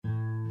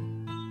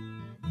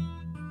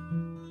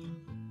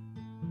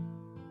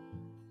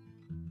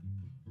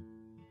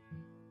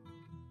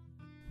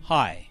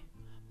Hi,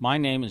 my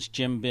name is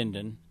Jim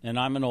Bindon, and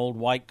I'm an old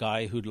white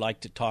guy who'd like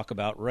to talk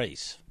about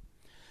race.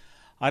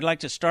 I'd like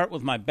to start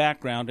with my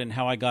background and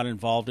how I got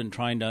involved in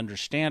trying to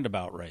understand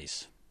about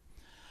race.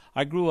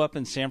 I grew up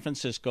in San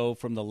Francisco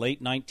from the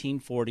late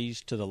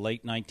 1940s to the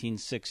late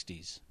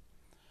 1960s.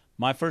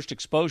 My first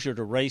exposure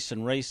to race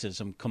and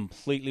racism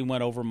completely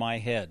went over my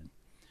head.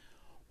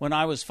 When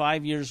I was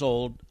 5 years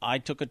old, I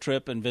took a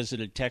trip and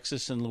visited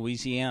Texas and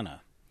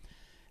Louisiana.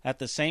 At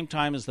the same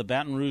time as the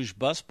Baton Rouge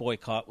bus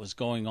boycott was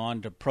going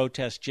on to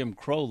protest Jim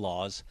Crow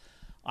laws,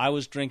 I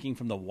was drinking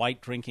from the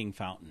white drinking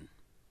fountain.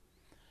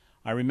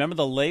 I remember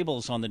the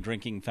labels on the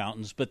drinking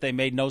fountains, but they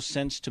made no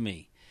sense to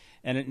me,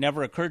 and it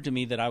never occurred to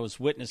me that I was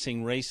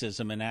witnessing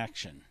racism in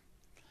action.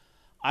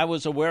 I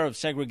was aware of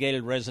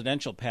segregated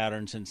residential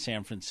patterns in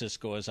San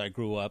Francisco as I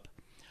grew up,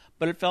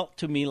 but it felt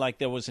to me like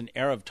there was an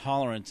air of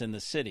tolerance in the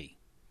city.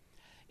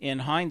 In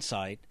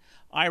hindsight,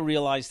 I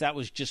realized that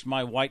was just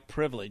my white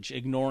privilege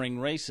ignoring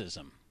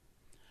racism.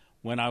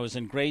 When I was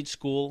in grade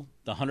school,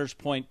 the Hunters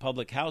Point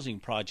Public Housing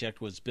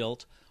Project was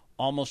built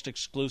almost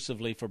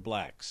exclusively for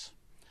blacks.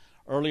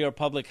 Earlier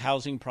public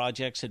housing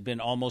projects had been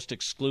almost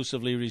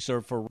exclusively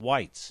reserved for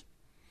whites.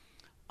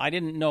 I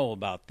didn't know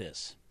about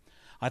this.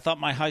 I thought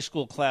my high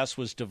school class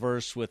was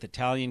diverse with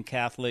Italian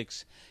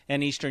Catholics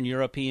and Eastern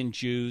European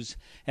Jews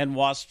and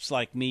WASPs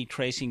like me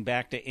tracing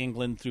back to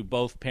England through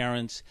both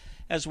parents,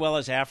 as well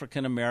as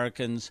African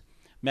Americans,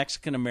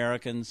 Mexican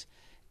Americans,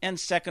 and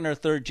second or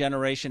third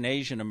generation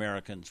Asian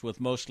Americans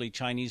with mostly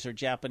Chinese or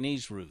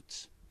Japanese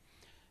roots.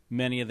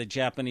 Many of the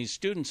Japanese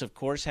students, of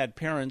course, had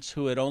parents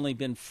who had only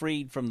been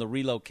freed from the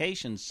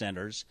relocation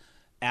centers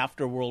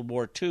after World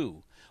War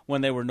II,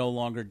 when they were no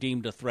longer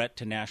deemed a threat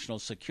to national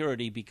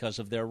security because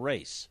of their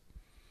race.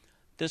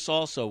 This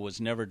also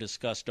was never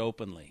discussed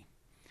openly.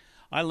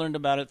 I learned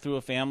about it through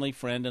a family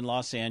friend in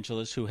Los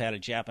Angeles who had a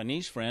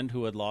Japanese friend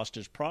who had lost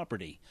his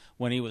property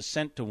when he was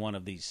sent to one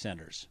of these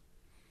centers.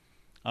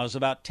 I was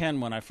about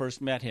 10 when I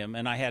first met him,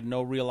 and I had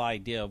no real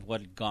idea of what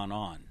had gone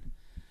on.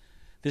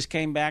 This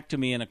came back to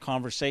me in a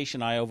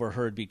conversation I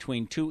overheard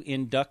between two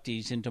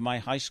inductees into my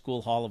high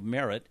school Hall of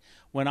Merit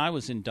when I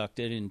was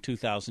inducted in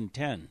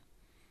 2010.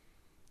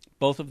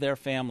 Both of their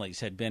families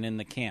had been in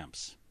the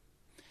camps.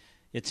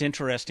 It's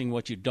interesting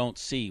what you don't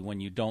see when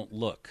you don't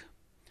look.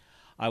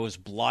 I was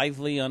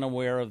blithely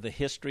unaware of the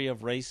history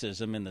of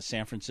racism in the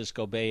San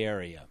Francisco Bay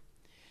Area.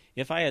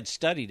 If I had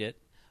studied it,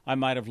 I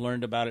might have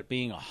learned about it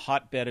being a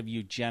hotbed of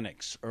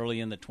eugenics early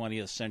in the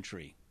 20th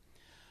century.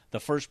 The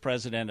first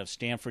president of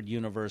Stanford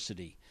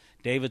University,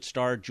 David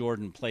Starr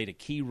Jordan, played a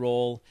key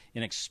role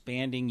in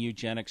expanding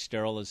eugenic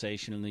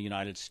sterilization in the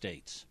United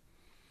States.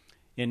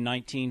 In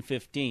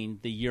 1915,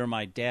 the year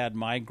my dad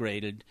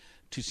migrated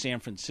to San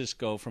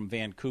Francisco from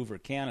Vancouver,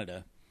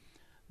 Canada,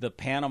 the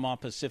Panama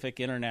Pacific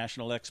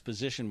International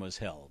Exposition was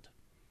held.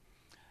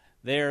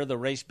 There, the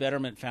Race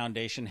Betterment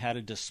Foundation had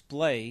a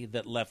display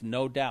that left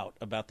no doubt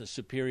about the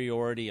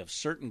superiority of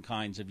certain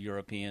kinds of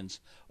Europeans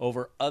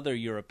over other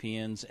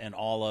Europeans and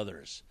all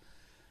others.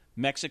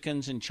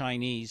 Mexicans and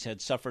Chinese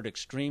had suffered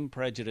extreme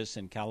prejudice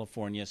in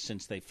California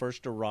since they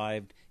first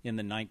arrived in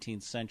the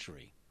 19th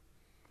century.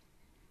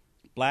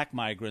 Black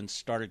migrants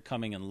started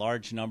coming in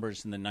large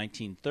numbers in the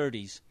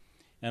 1930s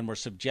and were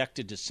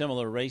subjected to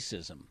similar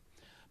racism.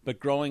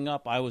 But growing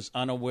up, I was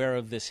unaware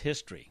of this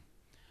history.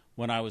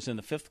 When I was in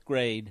the 5th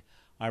grade,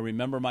 I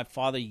remember my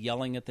father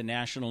yelling at the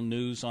national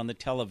news on the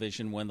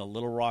television when the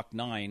Little Rock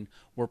Nine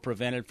were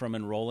prevented from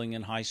enrolling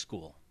in high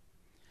school.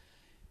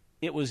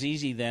 It was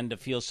easy then to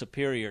feel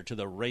superior to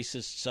the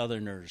racist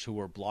Southerners who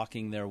were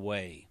blocking their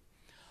way.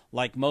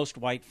 Like most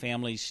white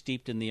families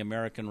steeped in the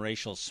American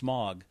racial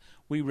smog,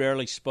 we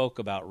rarely spoke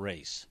about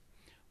race.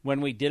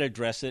 When we did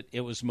address it,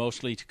 it was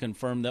mostly to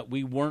confirm that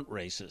we weren't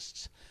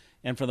racists,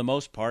 and for the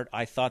most part,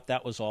 I thought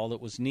that was all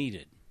that was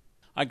needed.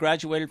 I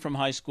graduated from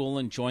high school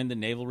and joined the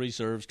Naval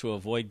Reserves to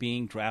avoid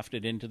being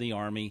drafted into the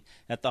Army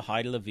at the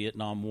height of the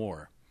Vietnam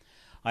War.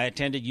 I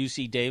attended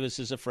UC Davis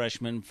as a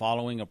freshman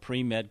following a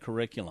pre-med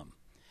curriculum.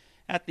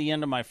 At the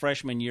end of my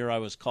freshman year, I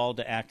was called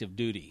to active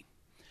duty.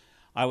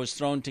 I was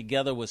thrown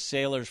together with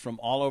sailors from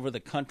all over the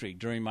country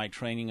during my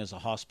training as a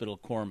hospital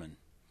corpsman.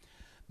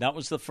 That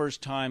was the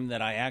first time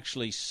that I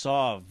actually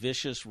saw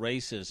vicious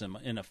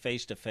racism in a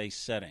face-to-face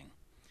setting.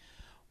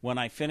 When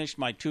I finished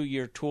my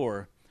 2-year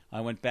tour, I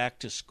went back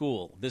to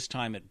school, this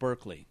time at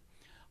Berkeley.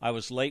 I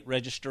was late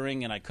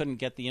registering and I couldn't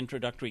get the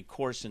introductory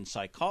course in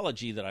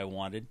psychology that I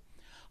wanted.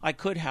 I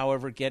could,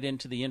 however, get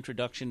into the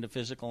Introduction to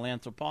Physical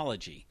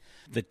Anthropology.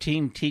 The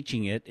team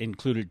teaching it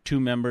included 2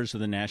 members of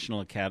the National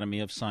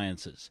Academy of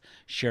Sciences,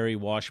 Sherry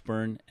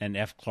Washburn and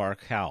F.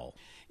 Clark Howell.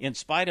 In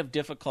spite of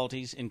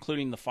difficulties,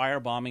 including the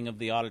firebombing of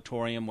the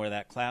auditorium where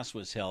that class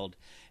was held,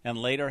 and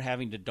later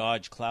having to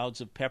dodge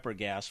clouds of pepper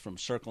gas from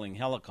circling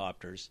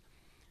helicopters,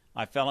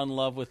 I fell in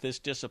love with this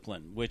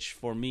discipline, which,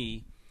 for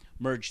me,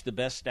 merged the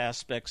best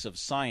aspects of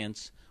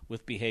science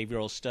with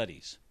behavioral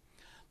studies.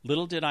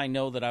 Little did I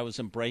know that I was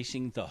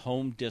embracing the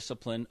home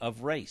discipline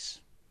of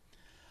race.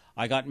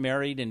 I got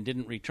married and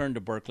didn't return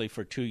to Berkeley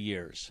for 2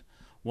 years.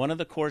 One of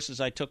the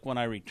courses I took when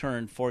I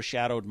returned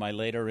foreshadowed my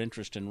later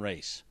interest in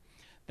race.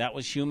 That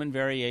was human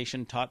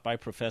variation, taught by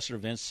Professor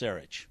Vince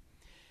Sarich.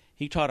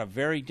 He taught a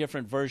very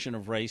different version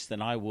of race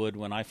than I would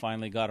when I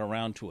finally got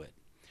around to it,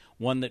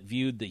 one that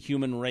viewed the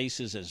human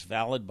races as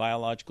valid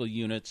biological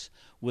units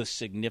with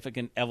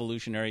significant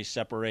evolutionary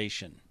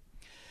separation.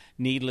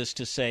 Needless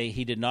to say,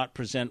 he did not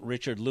present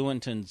Richard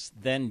Lewontin's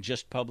then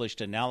just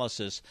published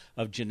analysis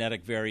of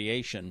genetic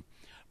variation,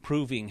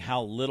 proving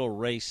how little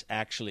race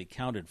actually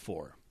counted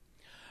for.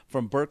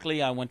 From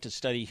Berkeley, I went to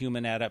study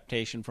human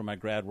adaptation for my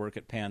grad work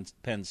at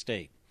Penn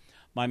State.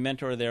 My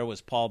mentor there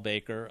was Paul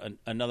Baker,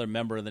 another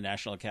member of the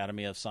National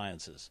Academy of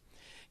Sciences.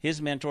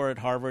 His mentor at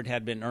Harvard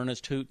had been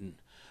Ernest Houghton,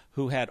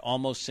 who had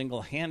almost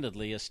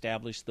single-handedly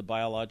established the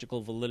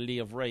biological validity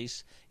of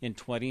race in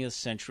 20th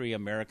century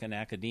American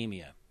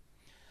academia.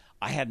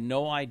 I had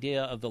no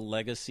idea of the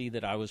legacy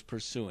that I was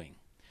pursuing.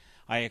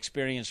 I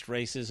experienced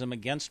racism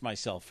against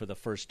myself for the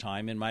first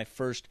time in my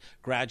first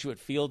graduate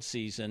field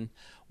season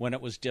when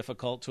it was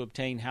difficult to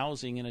obtain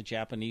housing in a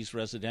Japanese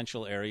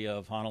residential area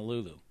of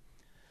Honolulu.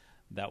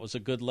 That was a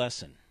good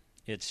lesson.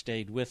 It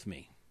stayed with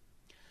me.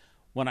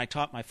 When I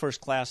taught my first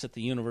class at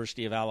the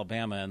University of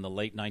Alabama in the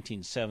late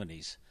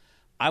 1970s,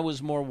 I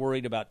was more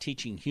worried about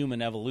teaching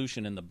human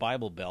evolution in the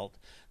Bible Belt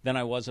than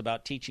I was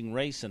about teaching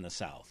race in the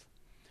South.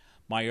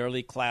 My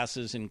early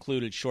classes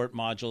included short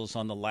modules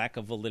on the lack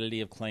of validity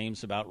of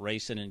claims about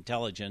race and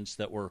intelligence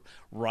that were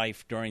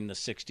rife during the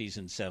 60s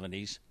and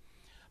 70s.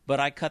 But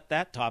I cut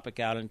that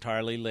topic out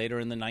entirely later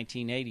in the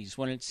 1980s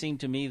when it seemed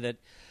to me that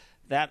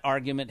that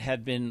argument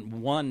had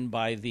been won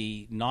by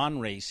the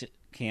non-race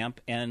camp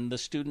and the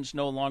students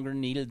no longer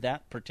needed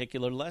that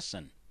particular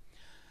lesson.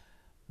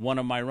 One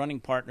of my running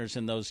partners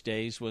in those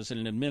days was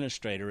an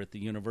administrator at the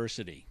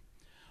university.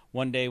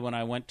 One day when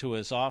I went to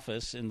his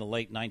office in the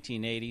late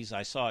 1980s,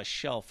 I saw a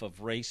shelf of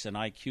race and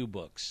IQ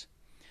books.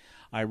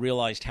 I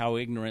realized how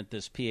ignorant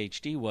this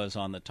PhD was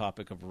on the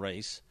topic of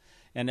race,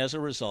 and as a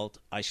result,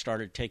 I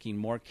started taking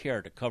more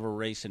care to cover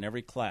race in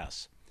every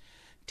class,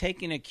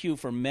 taking a cue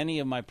for many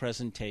of my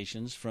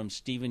presentations from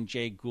Stephen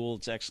Jay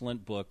Gould's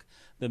excellent book,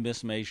 The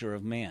Mismeasure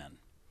of Man.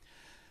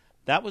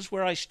 That was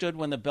where I stood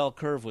when The Bell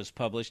Curve was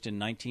published in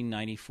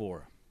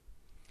 1994.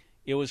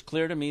 It was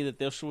clear to me that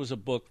this was a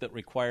book that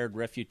required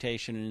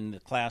refutation in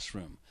the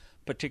classroom,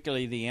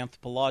 particularly the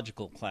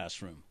anthropological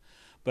classroom.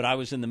 But I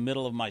was in the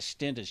middle of my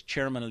stint as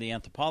chairman of the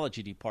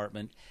anthropology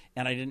department,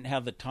 and I didn't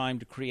have the time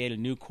to create a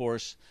new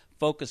course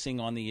focusing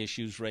on the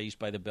issues raised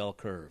by the Bell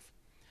Curve.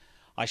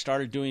 I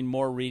started doing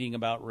more reading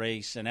about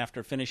race, and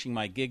after finishing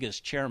my gig as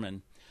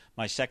chairman,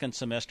 my second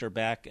semester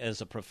back as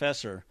a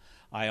professor,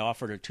 I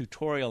offered a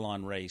tutorial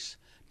on race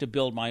to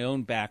build my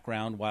own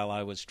background while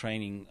I was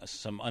training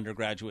some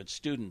undergraduate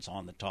students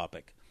on the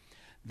topic.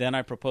 Then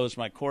I proposed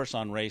my course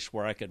on race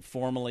where I could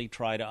formally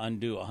try to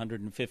undo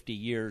 150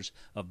 years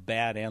of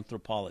bad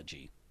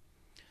anthropology.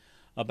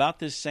 About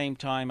this same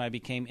time, I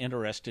became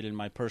interested in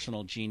my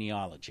personal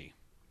genealogy.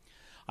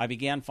 I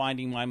began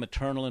finding my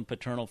maternal and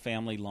paternal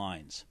family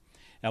lines.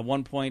 At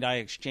one point, I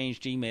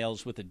exchanged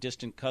emails with a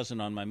distant cousin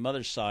on my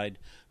mother's side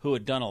who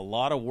had done a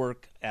lot of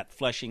work at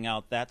fleshing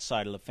out that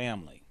side of the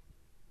family.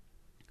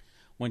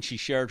 When she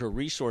shared her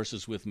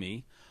resources with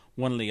me,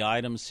 one of the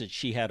items that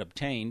she had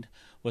obtained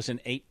was an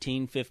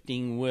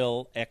 1815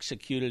 will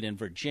executed in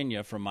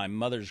Virginia from my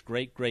mother's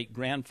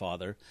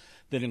great-great-grandfather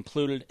that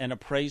included an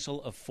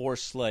appraisal of 4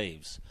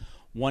 slaves,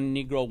 one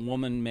Negro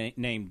woman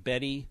named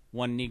Betty,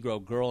 one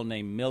Negro girl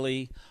named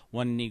Millie,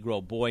 one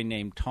Negro boy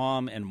named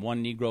Tom, and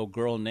one Negro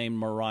girl named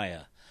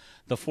Mariah.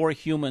 The 4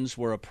 humans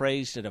were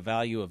appraised at a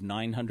value of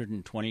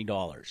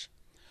 $920.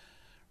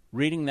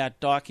 Reading that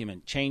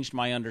document changed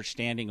my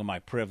understanding of my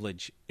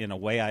privilege in a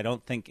way I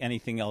don't think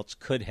anything else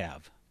could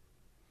have.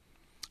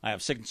 I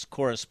have since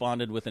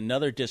corresponded with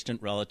another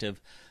distant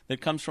relative that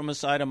comes from a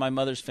side of my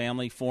mother's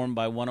family formed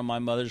by one of my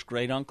mother's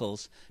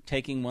great-uncles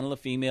taking one of the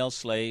female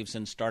slaves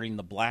and starting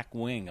the black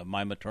wing of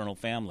my maternal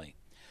family.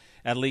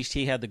 At least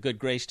he had the good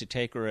grace to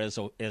take her as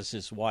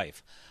his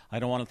wife. I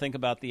don't want to think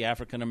about the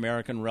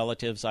African-American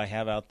relatives I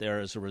have out there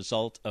as a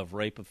result of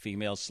rape of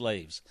female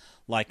slaves,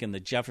 like in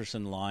the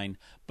Jefferson line,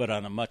 but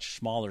on a much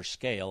smaller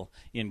scale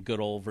in good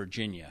old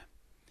Virginia.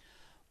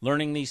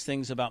 Learning these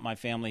things about my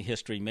family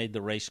history made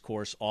the race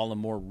course all the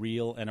more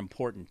real and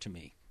important to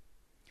me.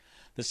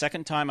 The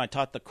second time I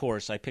taught the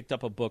course, I picked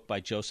up a book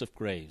by Joseph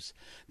Graves,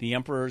 The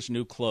Emperor's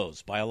New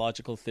Clothes,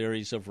 Biological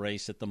Theories of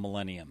Race at the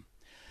Millennium.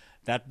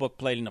 That book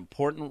played an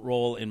important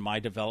role in my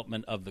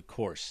development of the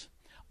course.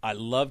 I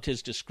loved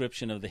his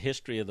description of the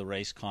history of the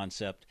race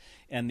concept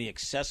and the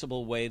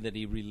accessible way that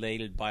he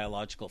related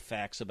biological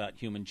facts about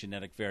human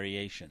genetic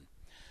variation.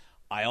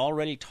 I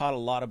already taught a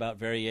lot about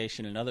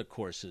variation in other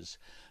courses,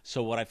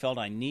 so what I felt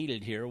I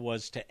needed here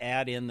was to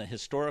add in the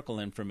historical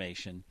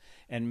information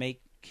and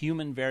make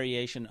human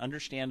variation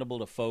understandable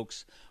to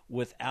folks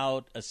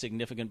without a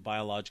significant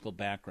biological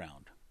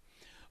background.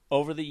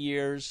 Over the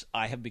years,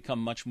 I have become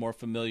much more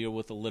familiar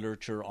with the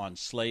literature on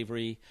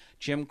slavery,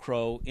 Jim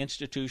Crow,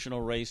 institutional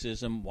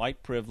racism,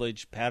 white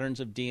privilege, patterns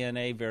of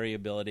DNA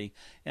variability,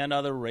 and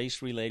other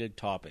race-related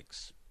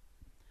topics.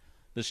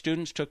 The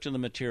students took to the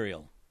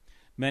material,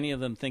 many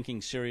of them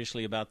thinking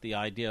seriously about the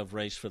idea of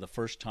race for the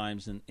first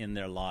times in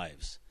their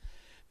lives.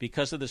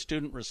 Because of the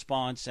student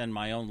response and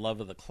my own love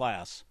of the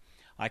class,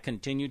 I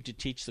continued to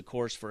teach the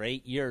course for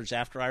 8 years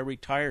after I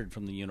retired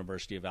from the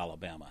University of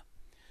Alabama.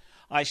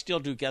 I still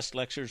do guest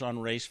lectures on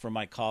race for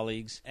my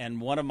colleagues, and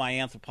one of my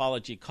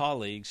anthropology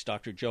colleagues,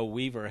 Dr. Joe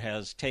Weaver,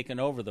 has taken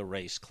over the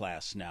race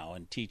class now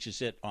and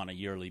teaches it on a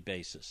yearly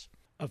basis.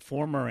 A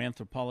former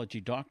anthropology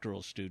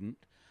doctoral student,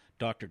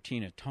 Dr.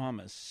 Tina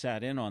Thomas,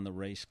 sat in on the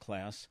race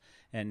class,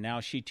 and now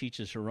she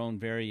teaches her own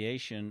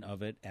variation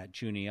of it at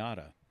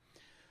Juniata.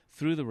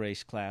 Through the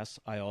race class,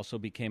 I also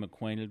became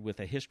acquainted with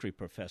a history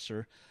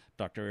professor,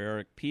 Dr.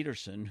 Eric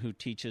Peterson, who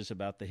teaches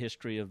about the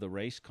history of the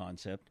race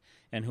concept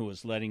and who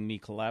is letting me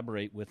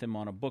collaborate with him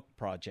on a book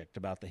project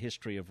about the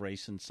history of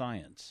race and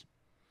science.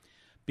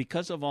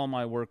 Because of all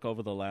my work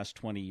over the last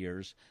 20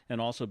 years, and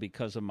also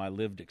because of my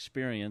lived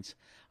experience,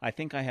 I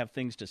think I have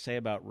things to say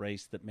about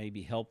race that may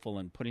be helpful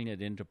in putting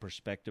it into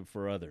perspective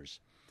for others.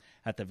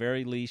 At the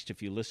very least,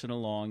 if you listen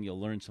along, you'll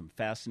learn some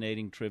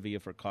fascinating trivia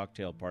for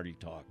cocktail party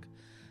talk.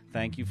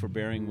 Thank you for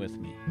bearing with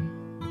me.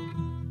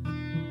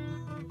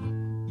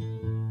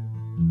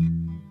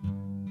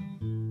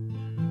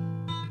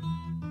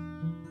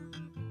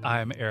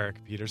 I'm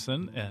Eric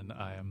Peterson, and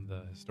I am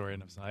the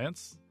historian of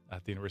science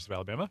at the University of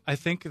Alabama. I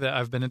think that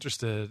I've been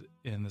interested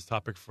in this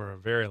topic for a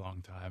very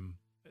long time.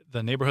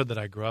 The neighborhood that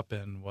I grew up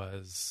in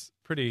was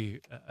pretty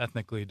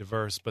ethnically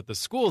diverse, but the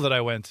school that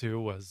I went to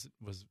was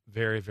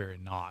very, very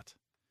not.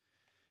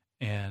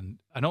 And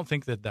I don't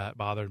think that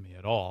bothered me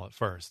at all at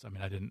first. I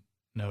mean, I didn't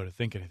know to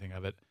think anything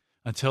of it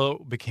until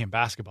it became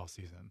basketball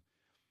season.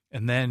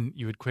 And then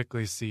you would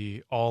quickly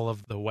see all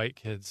of the white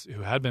kids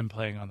who had been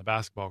playing on the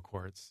basketball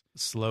courts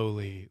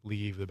slowly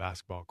leave the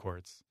basketball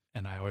courts.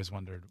 And I always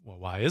wondered, well,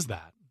 why is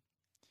that?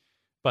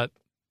 But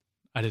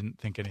I didn't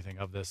think anything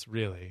of this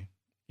really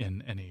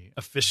in any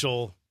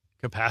official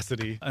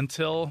capacity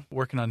until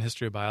working on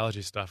history of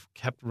biology stuff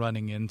kept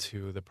running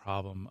into the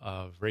problem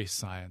of race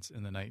science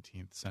in the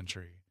 19th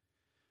century,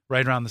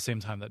 right around the same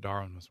time that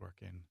Darwin was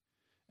working.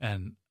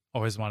 And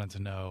always wanted to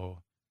know,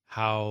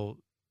 how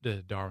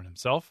did Darwin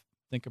himself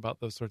think about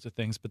those sorts of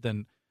things? But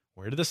then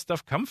where did this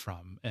stuff come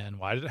from? And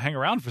why did it hang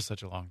around for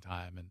such a long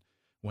time? And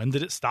when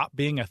did it stop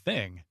being a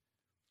thing?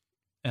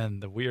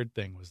 And the weird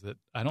thing was that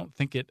I don't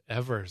think it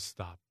ever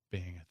stopped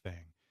being a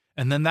thing.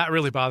 And then that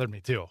really bothered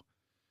me too.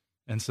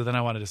 And so then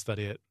I wanted to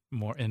study it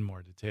in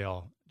more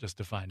detail just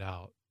to find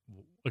out,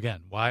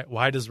 again,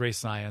 why does race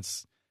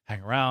science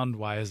hang around?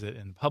 Why is it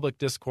in public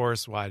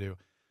discourse? Why do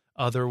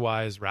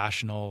otherwise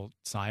rational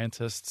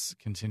scientists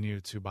continue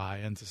to buy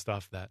into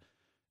stuff that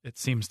it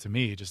seems to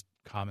me just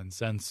common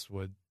sense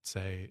would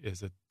say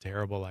is a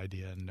terrible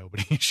idea and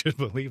nobody should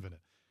believe in it?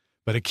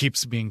 But it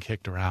keeps being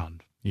kicked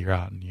around year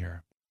out and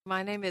year.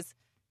 My name is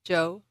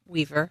Joe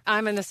Weaver.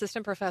 I'm an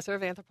assistant professor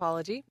of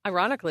anthropology.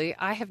 Ironically,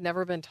 I have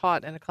never been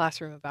taught in a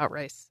classroom about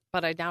race,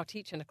 but I now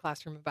teach in a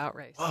classroom about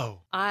race.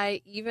 Whoa.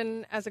 I,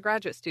 even as a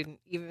graduate student,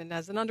 even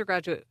as an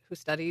undergraduate who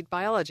studied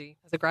biology,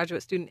 as a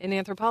graduate student in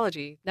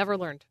anthropology, never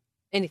learned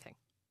anything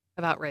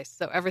about race.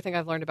 So everything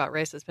I've learned about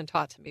race has been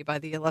taught to me by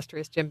the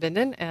illustrious Jim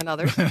Bindon and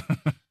others.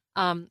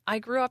 I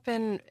grew up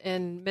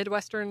in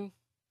Midwestern,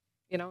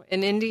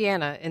 in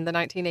Indiana in the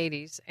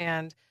 1980s,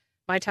 and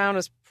my town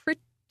was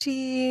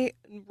pretty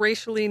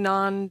racially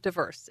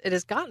non-diverse. It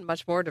has gotten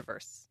much more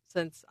diverse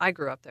since I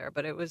grew up there,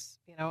 but it was,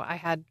 I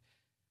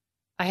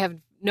have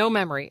no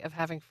memory of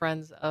having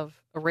friends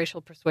of a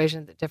racial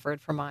persuasion that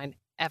differed from mine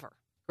ever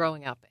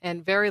growing up,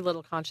 and very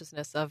little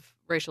consciousness of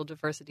racial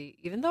diversity,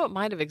 even though it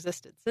might have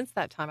existed. Since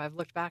that time, I've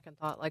looked back and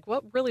thought,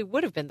 what really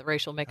would have been the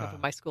racial makeup of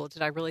my school?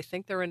 Did I really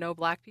think there were no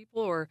black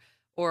people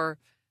or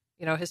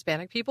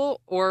Hispanic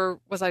people,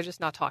 or was I just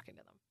not talking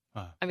to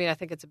them? I mean, I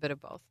think it's a bit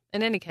of both.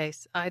 In any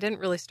case, I didn't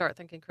really start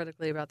thinking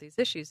critically about these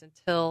issues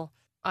until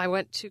I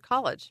went to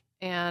college.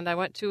 And I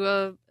went to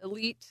a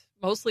elite,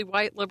 mostly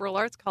white liberal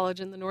arts college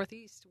in the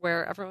Northeast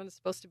where everyone is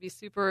supposed to be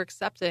super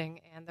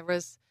accepting. And there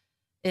was,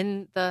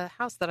 in the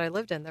house that I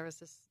lived in, there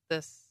was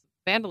this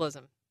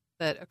vandalism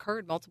that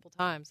occurred multiple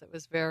times. It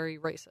was very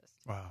racist.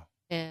 Wow.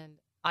 And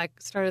I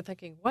started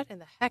thinking, what in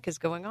the heck is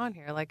going on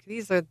here? Like,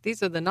 these are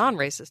the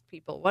non-racist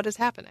people. What is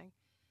happening?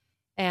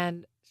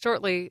 And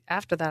shortly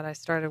after that, I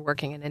started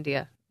working in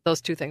India. Those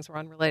two things were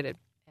unrelated.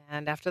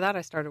 And after that,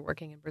 I started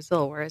working in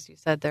Brazil, where, as you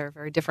said, there are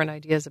very different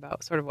ideas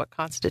about sort of what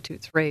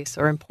constitutes race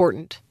or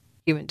important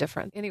human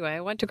difference. Anyway,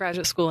 I went to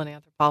graduate school in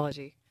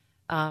anthropology.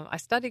 I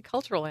studied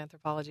cultural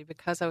anthropology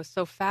because I was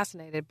so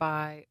fascinated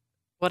by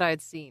what I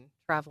had seen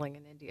traveling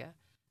in India.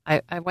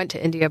 I went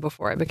to India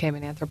before I became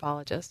an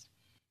anthropologist.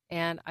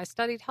 And I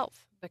studied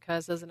health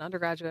because as an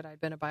undergraduate,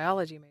 I'd been a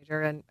biology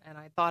major, and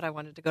I thought I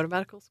wanted to go to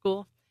medical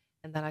school.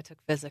 And then I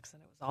took physics,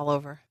 and it was all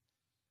over.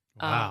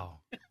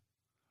 Wow.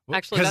 Well,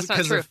 Actually, that's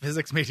not true.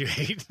 Physics made you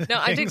hate. No,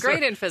 I did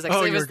great in physics.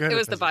 Oh, it was good it at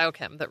was the physics.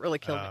 biochem that really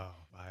killed me.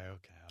 Oh,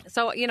 biochem.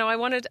 So,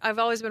 I've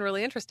always been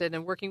really interested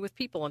in working with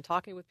people and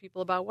talking with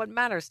people about what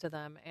matters to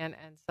them. And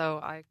so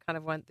I kind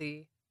of went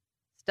the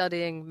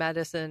studying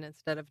medicine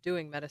instead of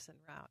doing medicine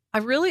route. I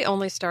really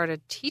only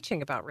started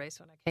teaching about race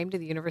when I came to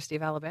the University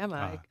of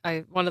Alabama.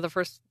 One of the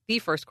first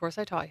course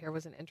I taught here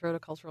was an intro to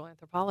cultural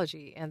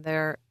anthropology. And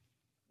there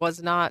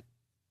was not,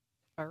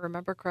 if I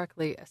remember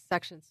correctly, a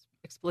section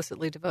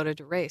explicitly devoted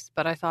to race.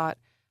 But I thought,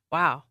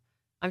 wow,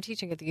 I'm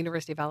teaching at the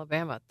University of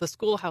Alabama. The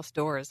schoolhouse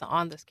door is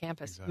on this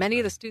campus. Exactly. Many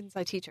of the students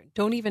I teach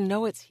don't even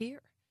know it's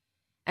here.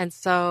 And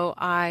so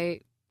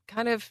I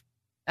kind of,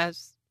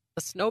 as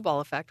a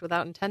snowball effect,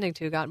 without intending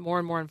to, got more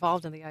and more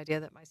involved in the idea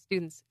that my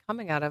students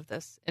coming out of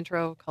this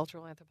intro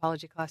cultural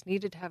anthropology class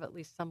needed to have at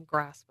least some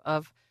grasp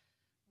of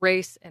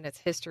race and its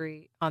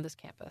history on this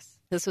campus.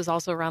 This was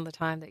also around the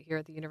time that here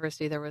at the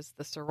university there was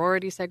the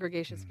sorority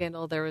segregation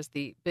scandal. There was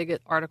the big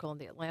article in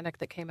The Atlantic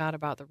that came out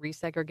about the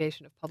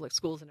resegregation of public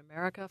schools in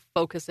America,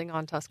 focusing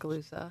on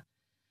Tuscaloosa.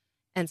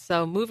 And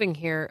so moving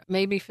here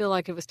made me feel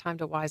like it was time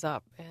to wise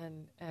up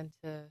and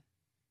to,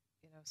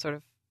 sort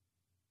of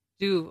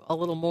do a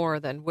little more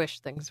than wish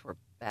things were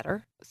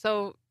better.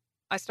 So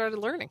I started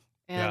learning.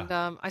 And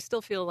I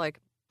still feel like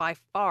by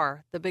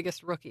far the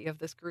biggest rookie of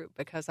this group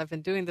because I've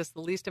been doing this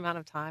the least amount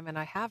of time and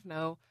I have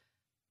no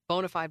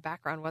bona fide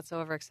background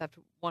whatsoever except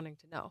wanting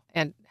to know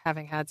and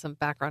having had some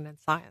background in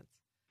science.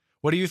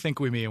 What do you think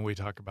we mean when we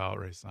talk about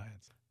race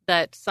science?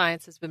 That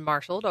science has been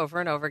marshaled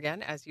over and over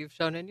again, as you've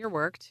shown in your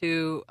work,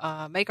 to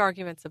make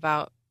arguments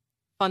about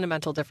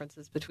fundamental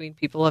differences between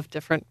people of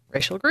different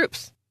racial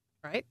groups,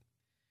 right?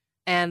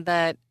 And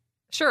that,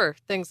 sure,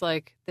 things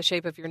like the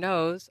shape of your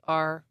nose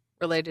are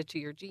related to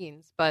your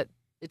genes, but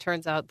it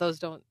turns out those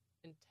don't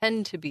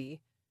intend to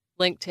be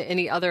linked to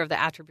any other of the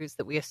attributes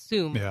that we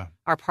assume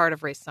are part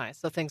of race science.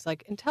 So things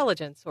like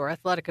intelligence or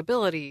athletic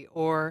ability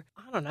or,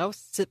 I don't know,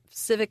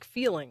 civic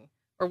feeling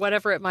or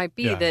whatever it might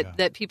be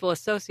that people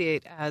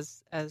associate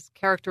as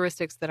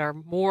characteristics that are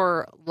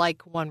more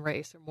like one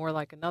race or more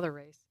like another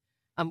race.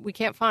 We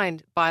can't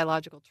find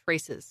biological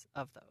traces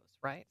of those,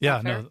 right?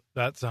 Yeah, no,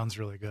 that sounds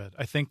really good.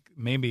 I think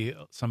maybe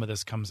some of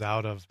this comes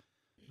out of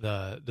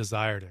the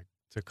desire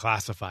to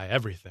classify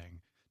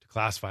everything, to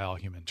classify all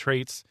human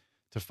traits,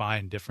 to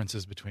find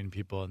differences between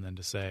people, and then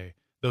to say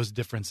those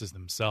differences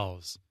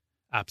themselves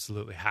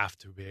absolutely have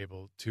to be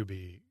able to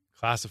be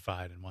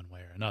classified in one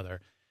way or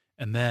another.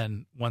 And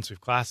then once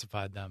we've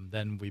classified them,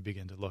 then we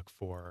begin to look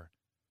for,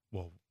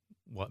 well,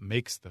 what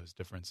makes those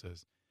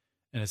differences?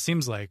 And it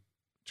seems like,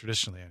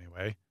 traditionally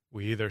anyway,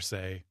 we either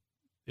say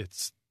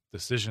it's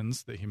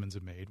decisions that humans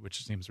have made,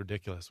 which seems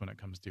ridiculous when it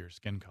comes to your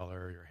skin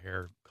color or your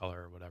hair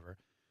color or whatever,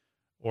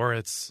 or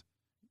it's,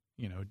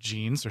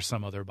 genes or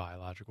some other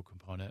biological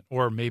component,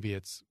 or maybe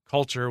it's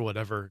culture,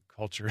 whatever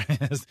culture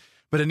is.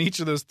 But in each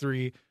of those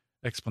three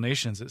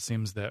explanations, it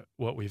seems that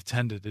what we've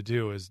tended to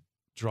do is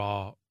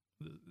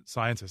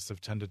scientists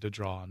have tended to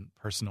draw on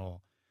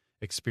personal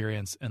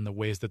experience and the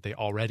ways that they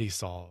already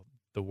saw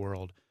the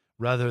world,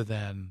 rather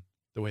than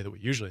the way that we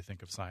usually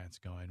think of science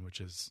going, which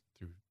is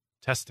through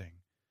testing.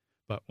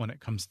 But when it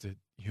comes to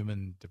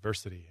human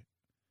diversity,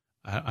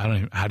 I don't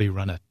even, how do you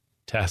run a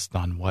test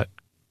on what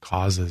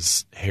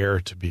causes hair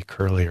to be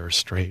curly or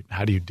straight?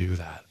 How do you do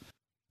that?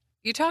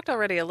 You talked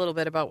already a little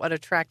bit about what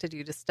attracted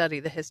you to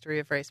study the history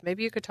of race.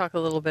 Maybe you could talk a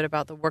little bit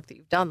about the work that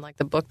you've done, like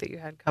the book that you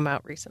had come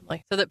out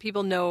recently, so that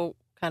people know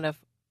kind of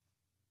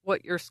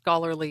what your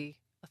scholarly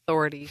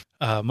authority.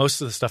 Most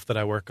of the stuff that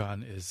I work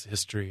on is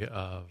history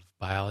of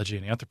biology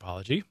and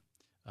anthropology,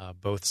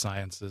 both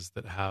sciences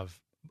that have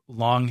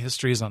long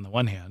histories on the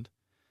one hand,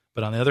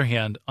 but on the other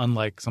hand,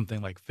 unlike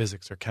something like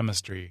physics or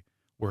chemistry,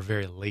 we're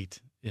very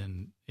late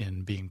in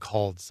being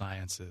called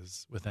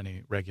sciences with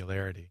any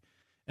regularity.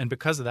 And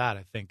because of that,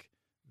 I think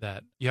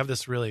that you have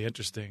this really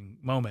interesting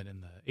moment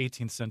in the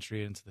 18th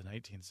century into the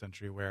 19th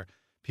century where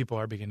people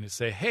are beginning to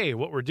say, hey,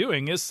 what we're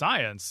doing is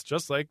science,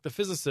 just like the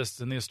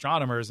physicists and the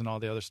astronomers and all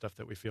the other stuff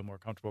that we feel more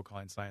comfortable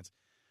calling science.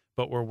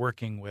 But we're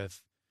working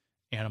with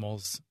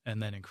animals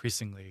and then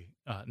increasingly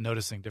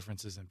noticing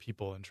differences in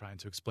people and trying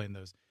to explain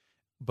those,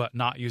 but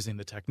not using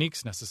the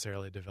techniques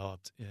necessarily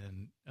developed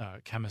in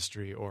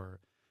chemistry or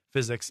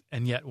physics,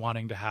 and yet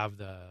wanting to have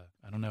the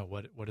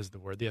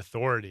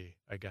authority,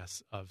 I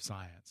guess, of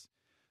science.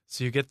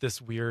 So you get this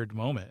weird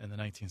moment in the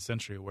 19th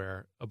century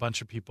where a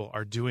bunch of people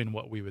are doing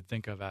what we would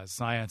think of as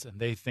science, and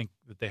they think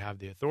that they have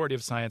the authority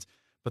of science,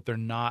 but they're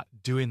not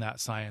doing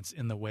that science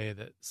in the way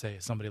that, say,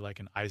 somebody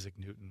like an Isaac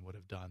Newton would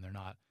have done. They're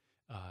not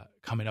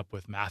coming up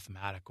with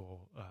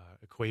mathematical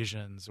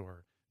equations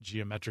or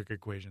geometric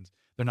equations.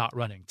 They're not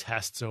running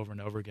tests over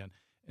and over again.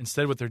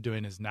 Instead, what they're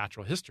doing is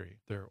natural history.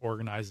 They're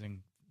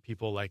organizing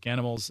people like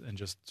animals and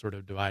just sort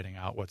of dividing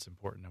out what's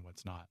important and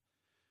what's not.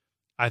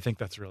 I think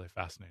that's really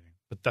fascinating,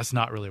 but that's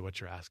not really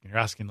what you're asking. You're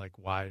asking, like,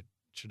 why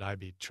should I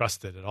be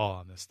trusted at all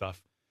on this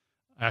stuff?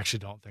 I actually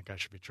don't think I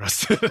should be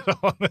trusted at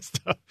all on this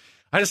stuff.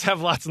 I just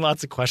have lots and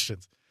lots of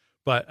questions.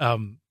 But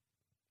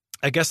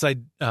I guess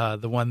the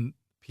one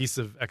piece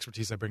of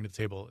expertise I bring to the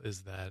table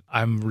is that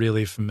I'm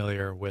really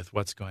familiar with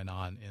what's going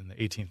on in the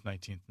 18th,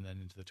 19th, and then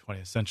into the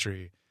 20th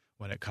century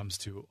when it comes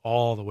to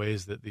all the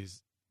ways that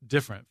these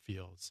different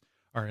fields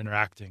are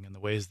interacting and the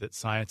ways that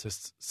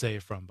scientists, say,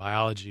 from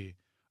biology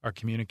are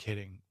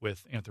communicating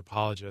with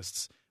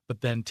anthropologists,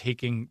 but then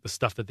taking the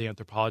stuff that the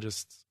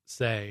anthropologists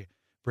say,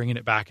 bringing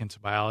it back into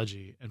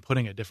biology and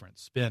putting a different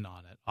spin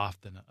on it,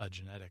 often a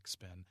genetic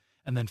spin,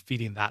 and then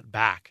feeding that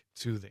back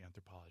to the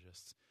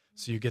anthropologists.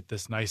 So you get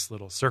this nice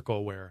little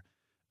circle where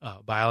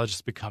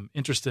biologists become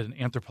interested in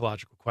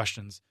anthropological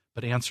questions,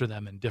 but answer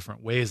them in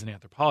different ways than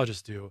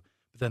anthropologists do.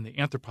 But then the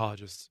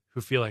anthropologists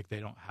who feel like they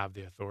don't have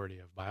the authority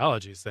of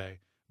biology, say,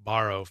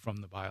 borrow from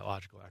the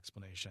biological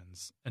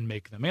explanations and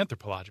make them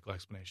anthropological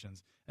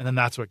explanations. And then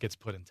that's what gets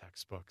put in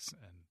textbooks.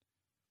 And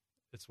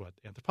it's what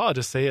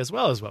anthropologists say as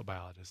well as what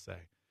biologists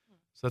say.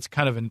 So that's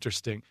kind of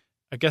interesting.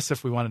 I guess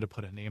if we wanted to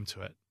put a name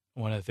to it,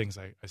 one of the things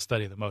I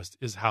study the most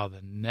is how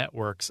the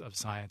networks of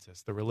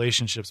scientists, the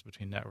relationships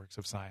between networks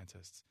of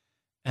scientists,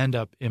 end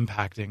up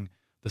impacting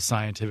the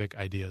scientific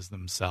ideas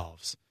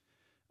themselves.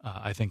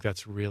 I think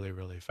that's really,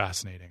 really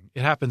fascinating.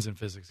 It happens in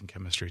physics and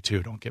chemistry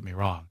too, don't get me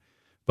wrong.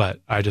 But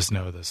I just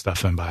know the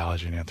stuff in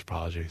biology and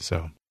anthropology.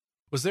 So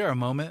was there a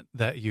moment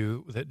that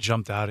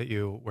jumped out at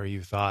you where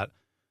you thought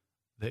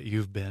that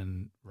you've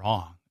been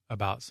wrong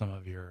about some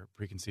of your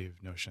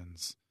preconceived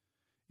notions,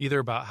 either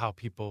about how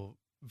people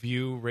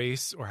view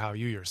race or how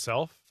you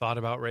yourself thought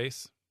about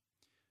race?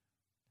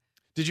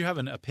 Did you have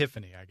an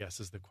epiphany, I guess,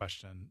 is the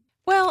question.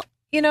 Well,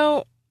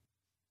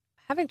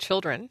 having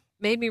children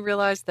made me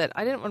realize that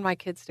I didn't want my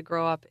kids to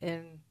grow up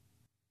in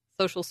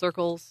social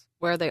circles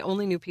where they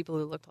only knew people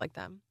who looked like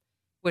them,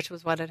 which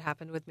was what had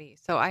happened with me.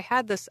 So I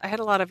had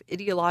a lot of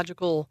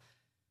ideological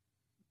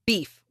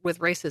beef with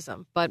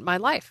racism, but my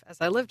life as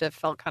I lived it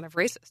felt kind of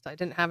racist. I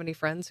didn't have any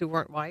friends who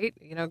weren't white,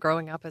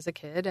 growing up as a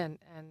kid.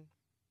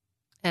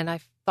 And I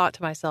thought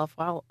to myself,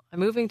 well, I'm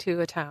moving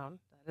to a town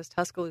that is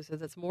Tuscaloosa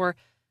that's more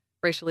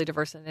racially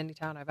diverse than any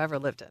town I've ever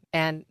lived in.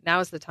 And now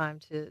is the time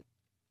to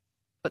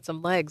put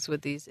some legs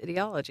with these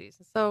ideologies.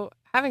 And so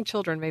having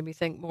children made me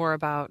think more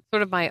about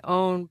sort of my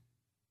own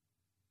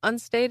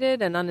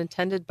unstated and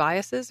unintended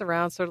biases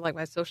around sort of like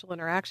my social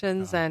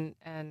interactions and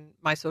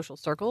my social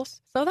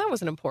circles. So that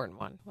was an important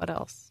one. What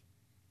else?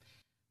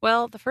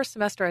 Well, the first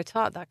semester I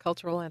taught that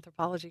cultural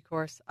anthropology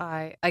course,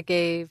 I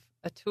gave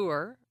a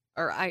tour,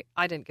 or I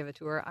didn't give a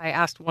tour. I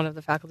asked one of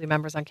the faculty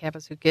members on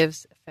campus who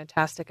gives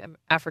fantastic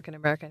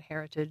African-American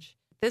heritage.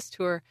 This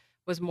tour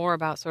was more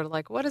about sort of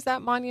like, what does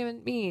that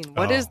monument mean?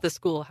 What is the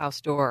schoolhouse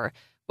door?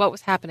 What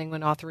was happening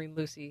when Autherine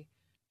Lucy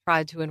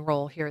tried to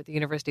enroll here at the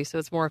university? So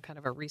it's more kind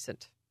of a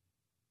recent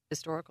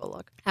historical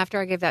look. After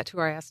I gave that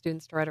tour, I asked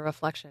students to write a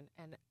reflection,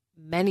 and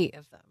many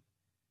of them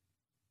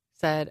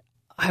said,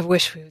 I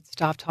wish we would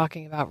stop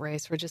talking about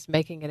race. We're just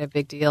making it a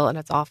big deal, and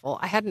it's awful.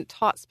 I hadn't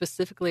taught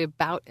specifically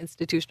about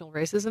institutional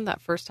racism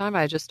that first time.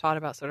 I just taught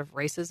about sort of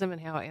racism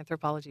and how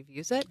anthropology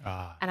views it.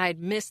 And I'd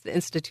missed the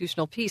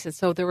institutional piece. And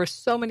so there were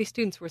so many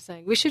students who were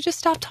saying, we should just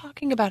stop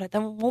talking about it.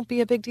 Then it won't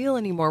be a big deal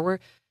anymore.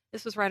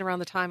 This was right around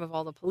the time of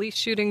all the police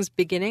shootings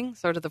beginning,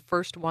 sort of the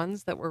first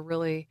ones that were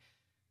really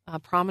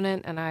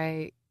prominent. And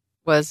I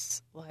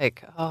was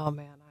like, oh,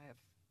 man,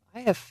 I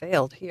have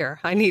failed here.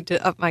 I need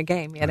to up my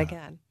game yet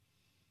again.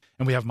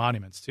 And we have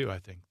monuments too, I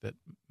think, that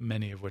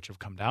many of which have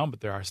come down,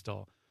 but there are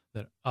still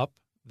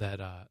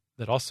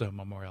that also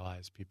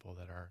memorialize people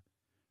that are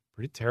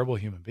pretty terrible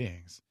human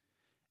beings.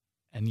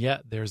 And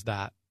yet there's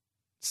that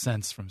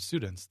sense from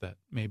students that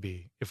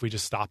maybe if we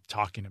just stopped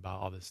talking about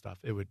all this stuff,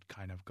 it would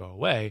kind of go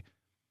away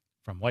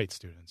from white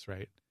students,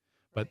 right?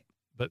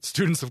 But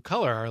students of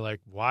color are like,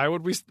 why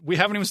would we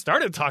haven't even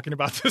started talking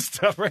about this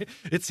stuff, right?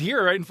 It's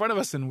here right in front of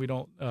us, and we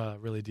don't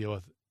really deal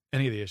with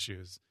any of the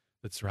issues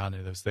that surround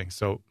those things.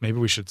 So maybe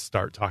we should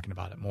start talking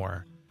about it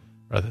more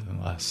rather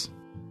than less.